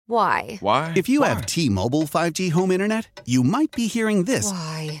Why? Why? If you have T-Mobile 5G home internet, you might be hearing this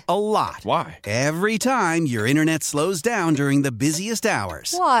Why? a lot. Why? Every time your internet slows down during the busiest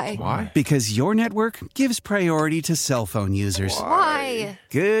hours. Why? Why? Because your network gives priority to cell phone users. Why?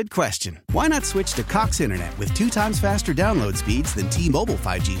 Good question. Why not switch to Cox Internet with 2 times faster download speeds than T-Mobile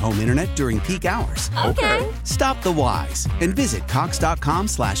 5G home internet during peak hours? Okay. Stop the whys and visit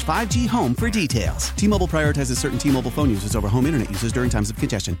cox.com/5G home for details. T-Mobile prioritizes certain T-Mobile phone users over home internet users during times of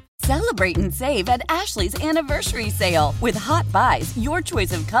congestion. Celebrate and save at Ashley's Anniversary Sale. With Hot Buys, your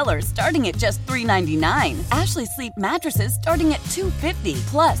choice of colors starting at just $3.99. Ashley Sleep mattresses starting at $2.50.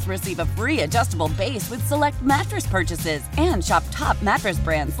 Plus, receive a free adjustable base with select mattress purchases. And shop top mattress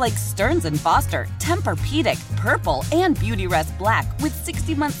brands like Stearns & Foster, Tempur-Pedic, Purple, and Beautyrest Black with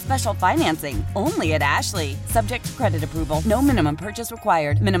 60-month special financing. Only at Ashley. Subject to credit approval. No minimum purchase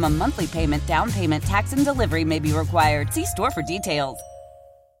required. Minimum monthly payment, down payment, tax, and delivery may be required. See store for details.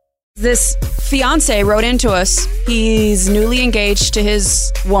 This fiance wrote into us. He's newly engaged to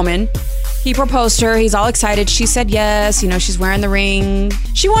his woman. He proposed to her. He's all excited. She said yes. You know, she's wearing the ring.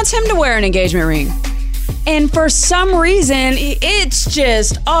 She wants him to wear an engagement ring. And for some reason, it's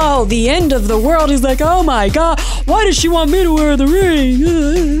just, the end of the world. He's like, oh my God, why does she want me to wear the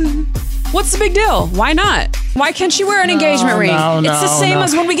ring? What's the big deal? Why not? Why can't she wear an engagement ring? It's the same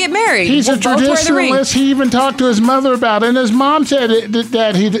as when we get married. He's a traditionalist. He even talked to his mother about it, and his mom said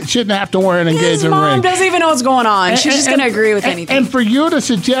that he shouldn't have to wear an engagement ring. His mom doesn't even know what's going on. She's just going to agree with anything. And for you to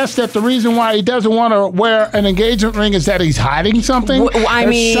suggest that the reason why he doesn't want to wear an engagement ring is that he's hiding something,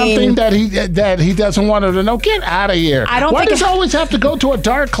 something that he doesn't want her to know, get out of here. Why does it always have to go to a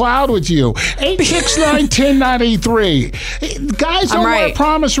dark cloud with you? 869-1093. Guys don't wear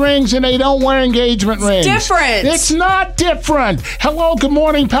promise rings, and they don't wear engagement rings. Different. It's not different. Hello, good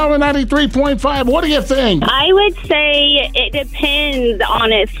morning, Power 93.5. What do you think? I would say it depends,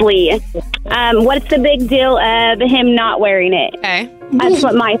 honestly. What's the big deal of him not wearing it? Okay. That's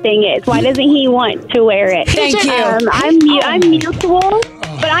what my thing is. Why doesn't he want to wear it? Thank you. I'm mutual,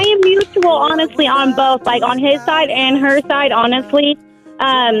 but I am mutual, honestly, on both. Like, on his side and her side, honestly.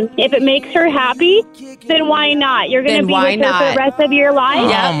 If it makes her happy, then why not? You're going to be with her for the rest of your life.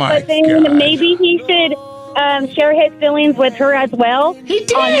 Yeah. Oh my but then God. maybe he should share his feelings with her as well. He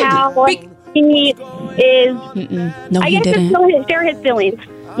did. On how he is. No, he didn't. Just share his feelings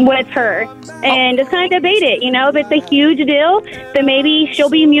with her and just kind of debate it. You know, if it's a huge deal, then maybe she'll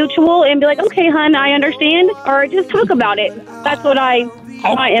be mutual and be like, okay, hun, I understand. Or just talk about it. That's what my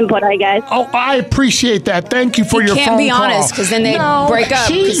input, I guess. Oh, I appreciate that. Thank you for your phone call. Can't be honest, because then they break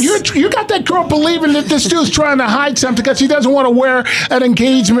up. You got that girl believing that this dude's trying to hide something because he doesn't want to wear an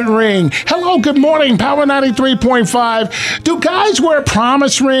engagement ring. Hello, good morning, Power 93.5. Do guys wear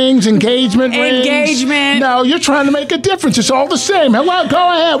promise rings, engagement rings? Engagement. No, you're trying to make a difference. It's all the same. Hello,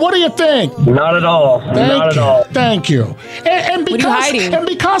 go ahead. What do you think? Not at all. Not at all. Thank you. And What are you hiding? And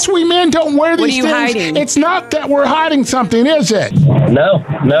because we men don't wear these things, hiding? it's not that we're hiding something, is it? No,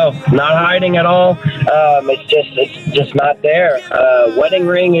 not hiding at all. It's just not there. Wedding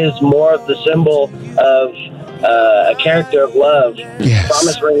ring is more of the symbol of a character of love. Yes.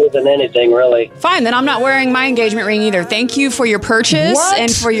 Promise ring isn't anything, really. Fine, then I'm not wearing my engagement ring either. Thank you for your purchase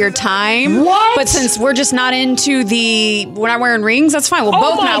and for your time. What? But since we're just not into we're not wearing rings, that's fine. We'll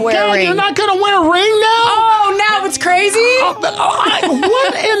both not wear a ring. You're not going to wear a ring now? Oh, now it's crazy?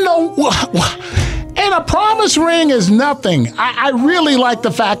 What in the... And a promise ring is nothing. I really like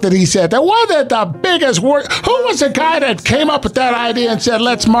the fact that he said that. Wasn't it the biggest word? Who was the guy that came up with that idea and said,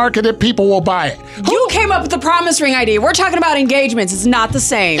 let's market it, people will buy it? You came up with the promise ring idea. We're talking about engagements. It's not the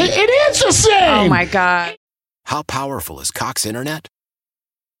same. It is the same. Oh, my God. How powerful is Cox Internet?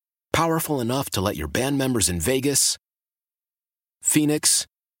 Powerful enough to let your band members in Vegas, Phoenix,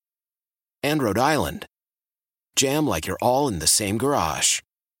 and Rhode Island jam like you're all in the same garage.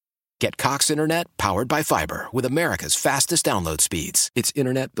 Get Cox Internet powered by fiber with America's fastest download speeds. It's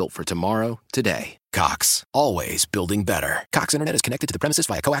internet built for tomorrow, today. Cox, always building better. Cox Internet is connected to the premises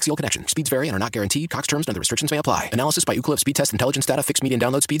via coaxial connection. Speeds vary and are not guaranteed. Cox terms and other restrictions may apply. Analysis by Ookla Speed Test Intelligence Data. Fixed median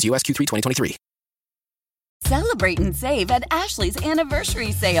download speeds. US Q3 2023. Celebrate and save at Ashley's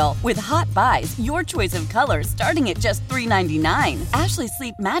Anniversary Sale. With Hot Buys, your choice of colors starting at just $3.99. Ashley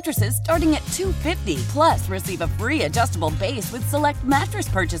Sleep mattresses starting at $2.50. Plus, receive a free adjustable base with select mattress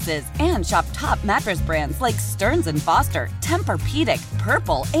purchases. And shop top mattress brands like Stearns & Foster, Tempur-Pedic,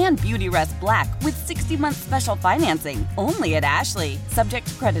 Purple, and Beautyrest Black with 60-month special financing. Only at Ashley. Subject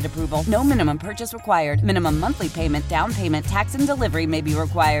to credit approval. No minimum purchase required. Minimum monthly payment, down payment, tax, and delivery may be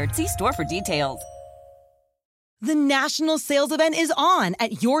required. See store for details. The national sales event is on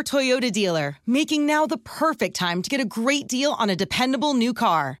at your Toyota dealer, making now the perfect time to get a great deal on a dependable new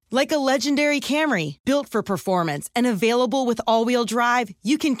car. Like a legendary Camry, built for performance and available with all-wheel drive,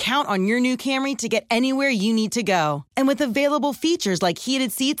 you can count on your new Camry to get anywhere you need to go. And with available features like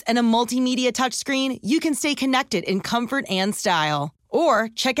heated seats and a multimedia touchscreen, you can stay connected in comfort and style. Or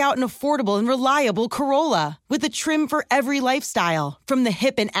check out an affordable and reliable Corolla with a trim for every lifestyle. From the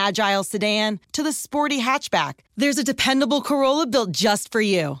hip and agile sedan to the sporty hatchback, there's a dependable Corolla built just for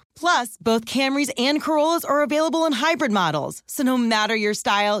you. Plus, both Camrys and Corollas are available in hybrid models, so no matter your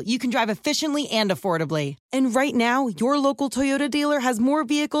style, you can drive efficiently and affordably. And right now, your local Toyota dealer has more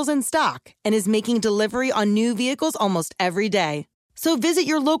vehicles in stock and is making delivery on new vehicles almost every day. So visit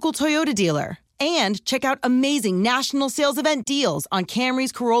your local Toyota dealer. And check out amazing national sales event deals on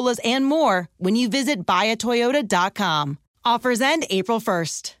Camrys, Corollas, and more when you visit buyatoyota.com. Offers end April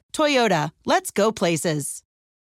 1st. Toyota, let's go places.